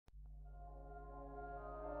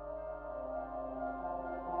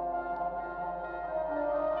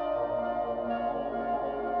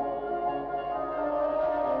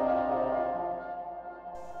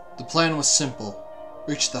plan was simple.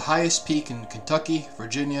 Reach the highest peak in Kentucky,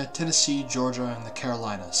 Virginia, Tennessee, Georgia, and the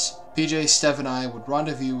Carolinas. PJ, Stev, and I would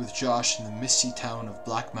rendezvous with Josh in the misty town of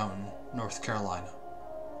Black Mountain, North Carolina.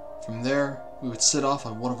 From there, we would set off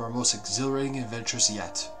on one of our most exhilarating adventures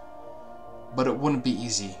yet. But it wouldn't be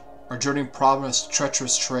easy. Our journey promised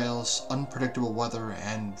treacherous trails, unpredictable weather,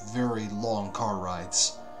 and very long car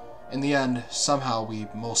rides. In the end, somehow we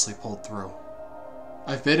mostly pulled through.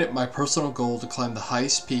 I've made it my personal goal to climb the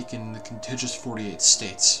highest peak in the contiguous 48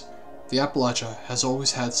 states. The Appalachia has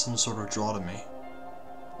always had some sort of draw to me.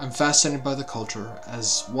 I'm fascinated by the culture,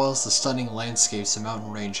 as well as the stunning landscapes the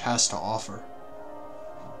mountain range has to offer.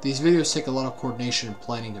 These videos take a lot of coordination and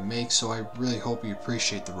planning to make, so I really hope you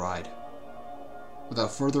appreciate the ride.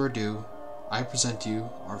 Without further ado, I present to you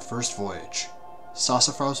our first voyage,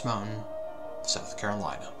 Sassafras Mountain, South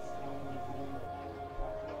Carolina.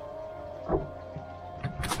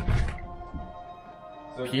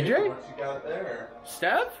 So PJ? what you got there?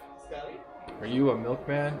 Stev? Scotty? Are you a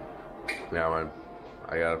milkman? Yeah, man.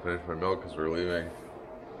 I gotta finish my milk because we're leaving.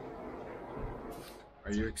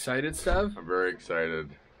 Are you excited, Stev? I'm very excited.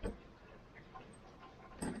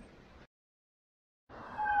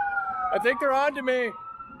 I think they're on to me.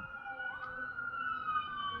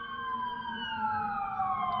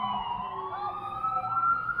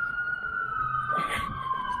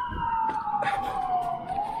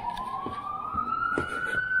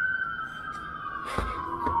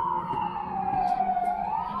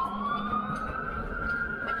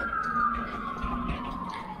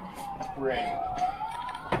 Rain.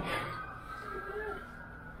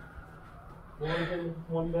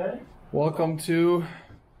 One day? Welcome to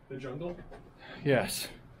The jungle? yes.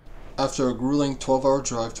 After a grueling 12-hour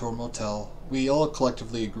drive to our motel, we all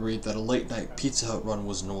collectively agreed that a late-night Pizza Hut run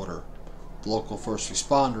was in order. The local first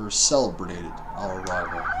responders celebrated our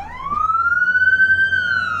arrival.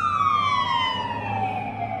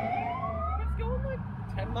 It's going like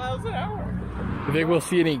 10 miles an hour. You think we'll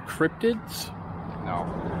see any cryptids? No.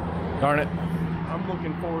 Darn it. I'm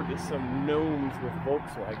looking forward to some gnomes with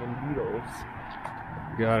Volkswagen Beetles.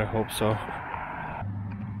 God, I hope so.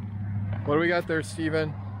 What do we got there,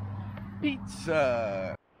 Steven?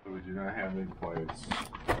 Pizza! We do not have any plates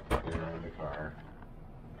here in the car.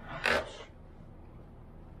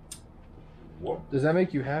 Whoop. Does that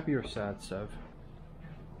make you happy or sad, Stev?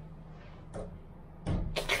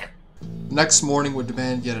 Next morning would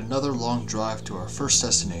demand yet another long drive to our first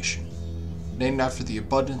destination. Named after the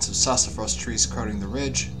abundance of sassafras trees crowding the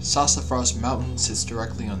ridge, Sassafras Mountain sits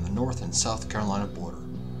directly on the North and South Carolina border.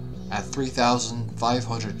 At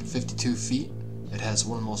 3,552 feet, it has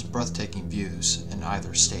one of the most breathtaking views in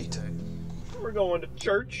either state. We're going to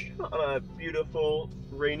church on a beautiful,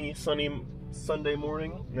 rainy, sunny Sunday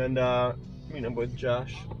morning, and meet up with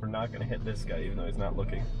Josh. We're not gonna hit this guy, even though he's not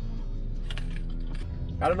looking.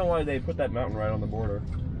 I don't know why they put that mountain right on the border.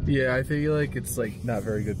 Yeah, I feel like it's like not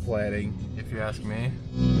very good planning, if you ask me.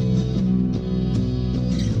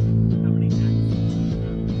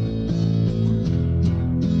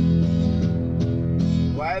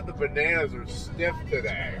 Glad the bananas are stiff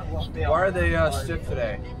today. Why are they stiff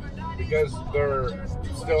today? Because they're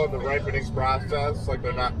still in the ripening process, like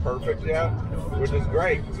they're not perfect yet, which is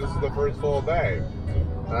great because this is the first full day.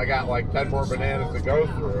 And I got like 10 more bananas to go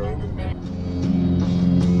through.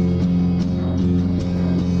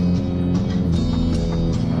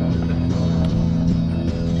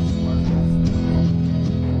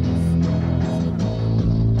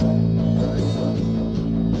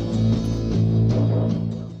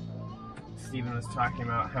 Steven was talking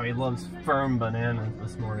about how he loves firm bananas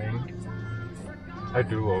this morning. I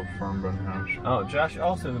do love firm bananas. Oh, Josh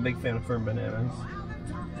also is a big fan of firm bananas.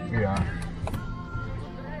 Yeah.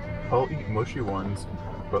 I'll eat mushy ones,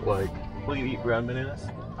 but like... Will you eat brown bananas?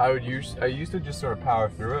 I used to just sort of power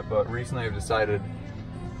through it, but recently I've decided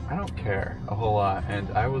I don't care a whole lot, and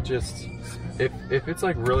I will just, if it's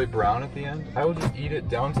like really brown at the end, I will just eat it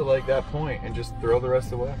down to like that point and just throw the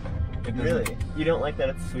rest away. Really? You don't like that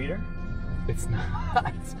it's sweeter? It's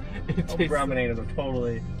not. It tastes, Brown bananas are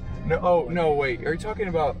totally... no, oh no, wait. Are you talking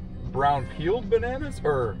about brown peeled bananas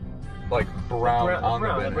or like brown on the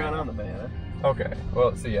banana? Brown on the banana. Okay.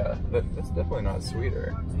 Well, so yeah, that's definitely not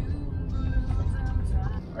sweeter.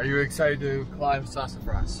 Are you excited to climb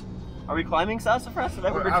Sassafras? Are we climbing Sassafras? Is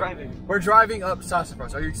that what we're driving? We're driving up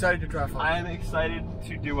Sassafras. Are you excited to drive up? I am excited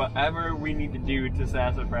to do whatever we need to do to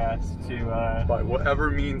Sassafras to By whatever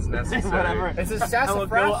means necessary. whatever. Is it I will Sassafras?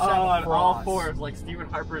 go on all Sassafras? fours like Stephen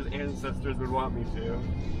Harper's ancestors would want me to.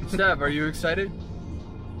 Stev, are you excited?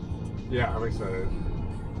 Yeah, I'm excited.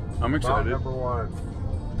 I'm excited. Number one.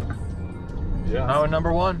 Yeah. Oh,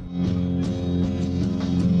 number one.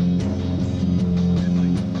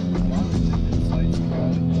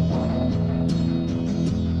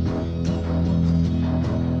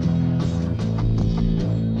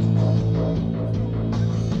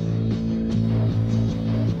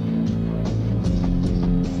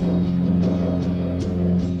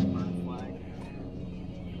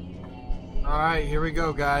 right, here we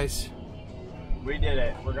go, guys. We did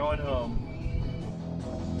it. We're going home.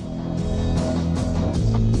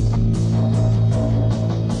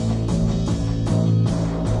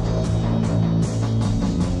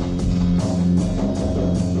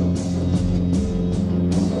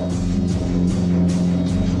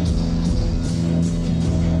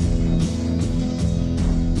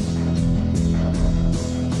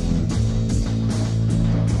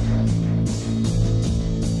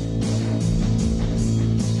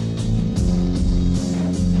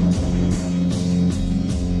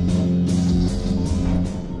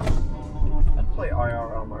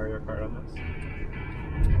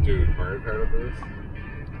 Dude, Mario Kart of this?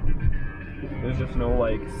 There's just no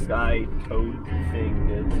like sky toad thing,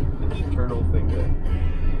 it's an eternal thing to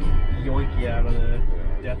yoink you out on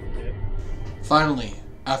a death pit. Finally,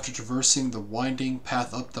 after traversing the winding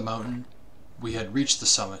path up the mountain, we had reached the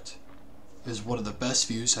summit. It was one of the best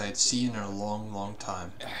views I had seen in a long, long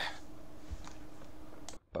time.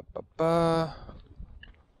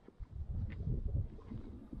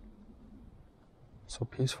 So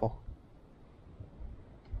peaceful.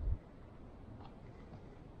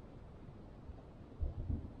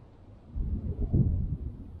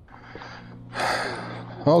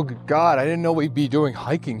 Oh God, I didn't know we'd be doing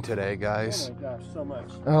hiking today, guys. Oh my gosh, so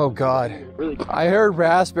much. Oh God. Really? I heard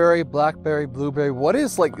raspberry, blackberry, blueberry. What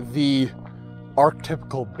is like the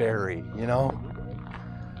archetypical berry, you know?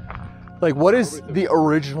 Like what is the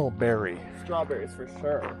original berry? Strawberries for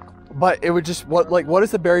sure. But it would just, what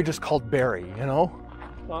is the berry just called berry, you know?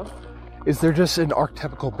 Huh? Is there just an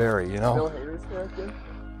archetypical berry, you know? No haters connected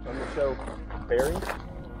on the show Barry.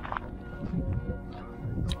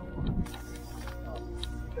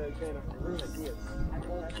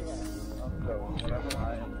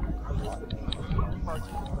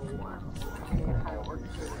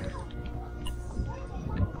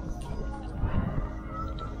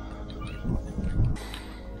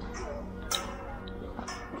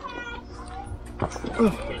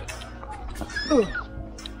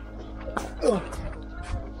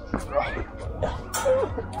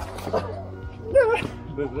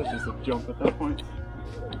 This is a jump at that point.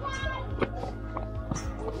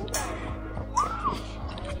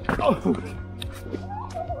 Oh!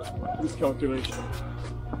 This calculation.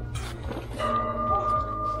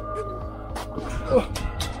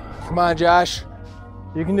 Come on, Josh.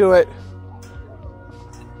 You can do it.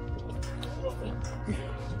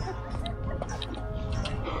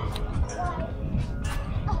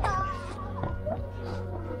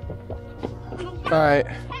 All right.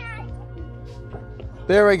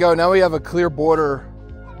 There we go. Now we have a clear border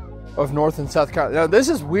of North and South Carolina. Now this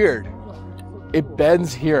is weird. It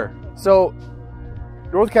bends here. So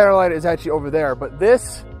North Carolina is actually over there, but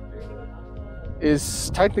this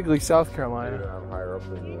is technically South Carolina. Dude, I'm higher up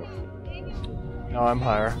than you. No, I'm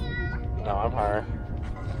higher. No, I'm higher.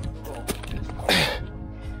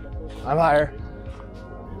 I'm higher.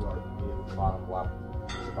 Bottom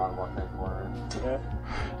left-hand corner. Yeah.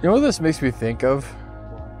 You know what this makes me think of?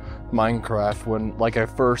 Minecraft, when like I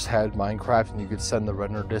first had Minecraft and you could send the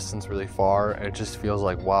render distance really far, and it just feels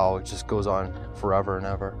like, wow, it just goes on forever and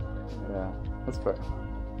ever. Yeah, that's fair.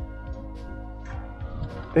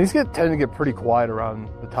 Things tend to get pretty quiet around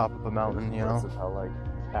the top of a mountain, you know? That's how like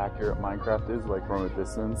accurate Minecraft is, like from a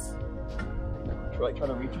distance. We're like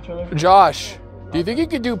trying to reach each other. Josh, do you think you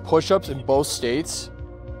could do push-ups in both states?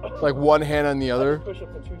 Like one hand on the other? Push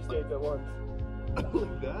up in 2 states at once.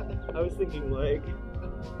 Like that? I was thinking like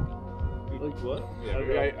what? Yeah,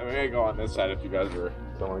 okay. I mean, I go on this side if you guys are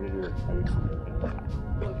going to your.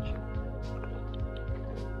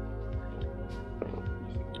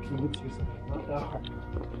 Not that hard.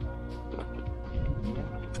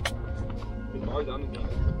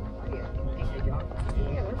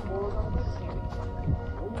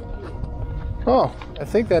 Oh, I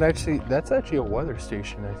think that's actually a weather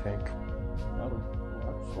station, I think.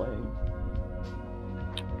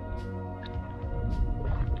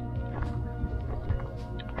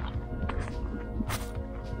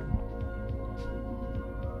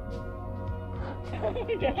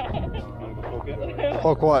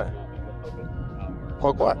 Poke what?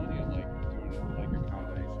 Poke what?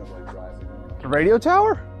 The radio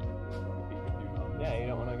tower? Yeah, you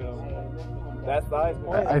don't want to go. That's the highest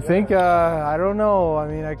point. I think, I don't know. I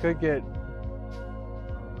mean, I could get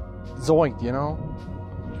zoinked, you know?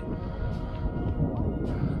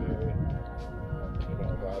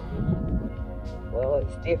 Well,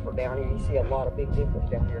 it's different down here. You see a lot of big difference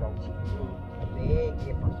down here, don't you? A big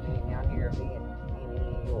difference being down here being in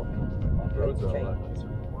New York. Roads are a lot Change. nicer.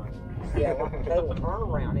 Yeah, like a total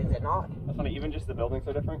turnaround, is it not? That's funny. Even just the buildings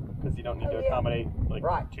are different because you don't need to accommodate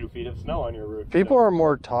like 2 feet of snow on your roof. People are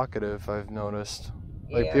more talkative, I've noticed.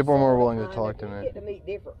 Like, Yeah, people are more willing to sometimes talk to you me. get to meet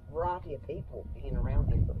different variety of people, being around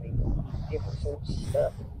different people, different sorts of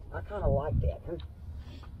stuff. I kind of like that.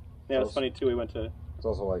 Yeah, it's funny too. We went to. It's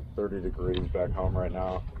also like 30 degrees back home right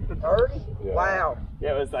now. 30? Yeah. Wow.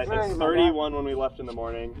 Yeah, it was I think 31 when we left in the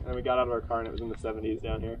morning, and we got out of our car and it was in the 70s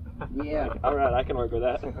down here. Yeah. Like, all right, I can work with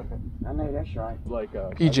that. I know that's right. Like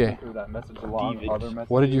PJ, through that message along other messages.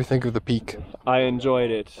 what did you think of the peak? I enjoyed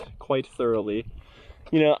it quite thoroughly.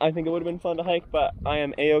 You know, I think it would have been fun to hike, but I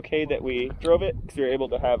am a-okay that we drove it because we were able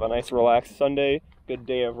to have a nice relaxed Sunday, good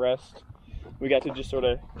day of rest. We got to just sort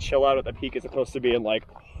of chill out at the peak as opposed to being like.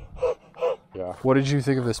 Yeah. What did you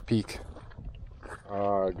think of this peak?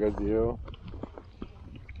 Good view.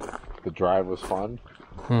 The drive was fun.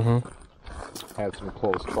 Mm-hmm. Had some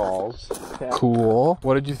close calls. Cool.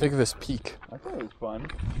 What did you think of this peak? I thought it was fun.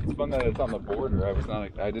 It's fun that it's on the border.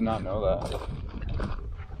 I did not know that.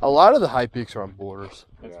 A lot of the high peaks are on borders.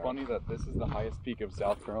 It's funny that this is the highest peak of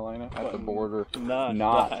South Carolina at the border,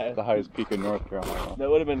 Not the highest peak in North Carolina. That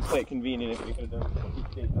would have been quite convenient if we could have done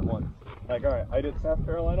each state at once. Like, all right, I did South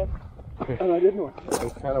Carolina, and I did North Carolina.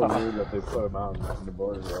 It's kind of weird that they put a mountain on the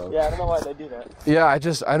border road. Yeah, I don't know why they do that. Yeah, I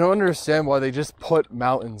don't understand why they just put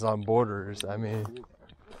mountains on borders. I mean,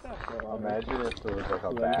 Imagine if there was like a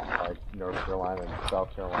like North Carolina and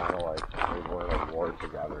South Carolina, like they were at war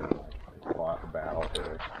together and like fought a battle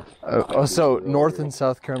here. so North and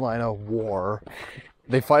South Carolina war.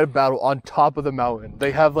 They fight a battle on top of the mountain.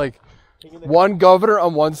 They have like one governor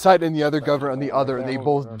on one side and the other governor on the other, and they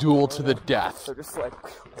both duel to the death. So just like,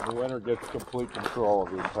 The winner gets complete control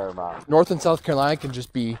of the entire mountain. North and South Carolina can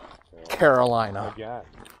just be Carolina. Again.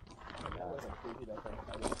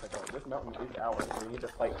 this mountain is ours. We need to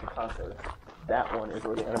fight to conquer. That one is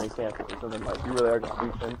where the enemy camp is. And then like, you really are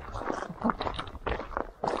going to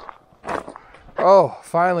Oh,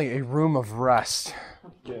 finally a room of rest.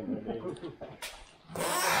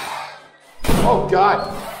 Oh God.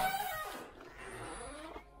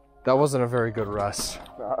 That wasn't a very good rest.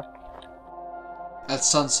 At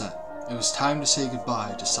sunset, it was time to say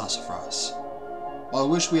goodbye to Sassafras. While I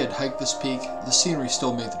wish we had hiked this peak, the scenery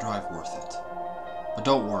still made the drive worth it. But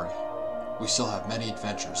don't worry, we still have many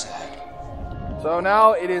adventures ahead. So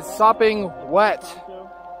now it is sopping wet.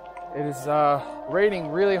 It is raining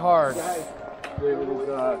really hard. David,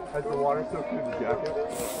 has the water soaked through the jacket?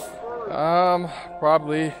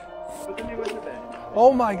 Probably.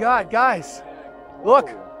 Oh my God, guys, look.